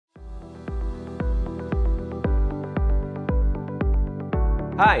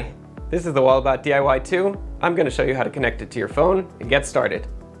Hi, this is the Walabot DIY 2. I'm going to show you how to connect it to your phone and get started.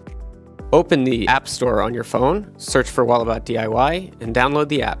 Open the App Store on your phone, search for Walabot DIY, and download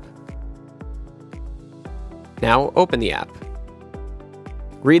the app. Now open the app.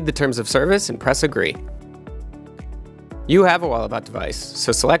 Read the terms of service and press Agree. You have a Walabot device,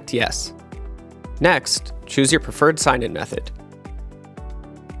 so select Yes. Next, choose your preferred sign-in method.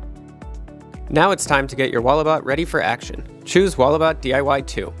 Now it's time to get your Walabot ready for action. Choose Walabot DIY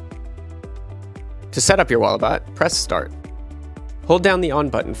 2. To set up your Walabot, press Start. Hold down the On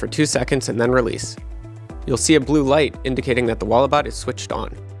button for 2 seconds and then release. You'll see a blue light indicating that the Walabot is switched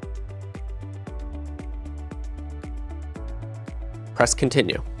on. Press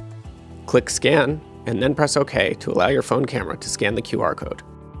Continue. Click Scan, and then press OK to allow your phone camera to scan the QR code.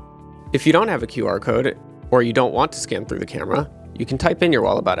 If you don't have a QR code, or you don't want to scan through the camera, you can type in your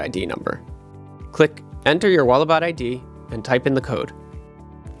Walabot ID number. Click Enter your Walabot ID and type in the code.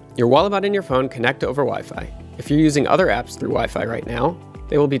 Your Walabot and your phone connect over Wi-Fi. If you're using other apps through Wi-Fi right now,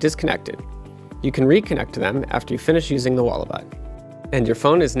 they will be disconnected. You can reconnect to them after you finish using the Walabot. And your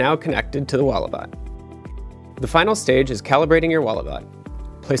phone is now connected to the Walabot. The final stage is calibrating your Walabot.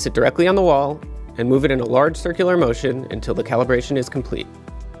 Place it directly on the wall and move it in a large circular motion until the calibration is complete.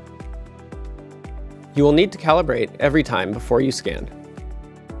 You will need to calibrate every time before you scan.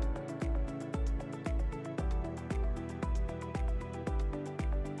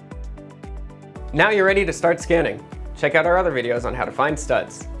 Now you're ready to start scanning. Check out our other videos on how to find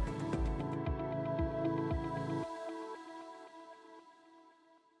studs.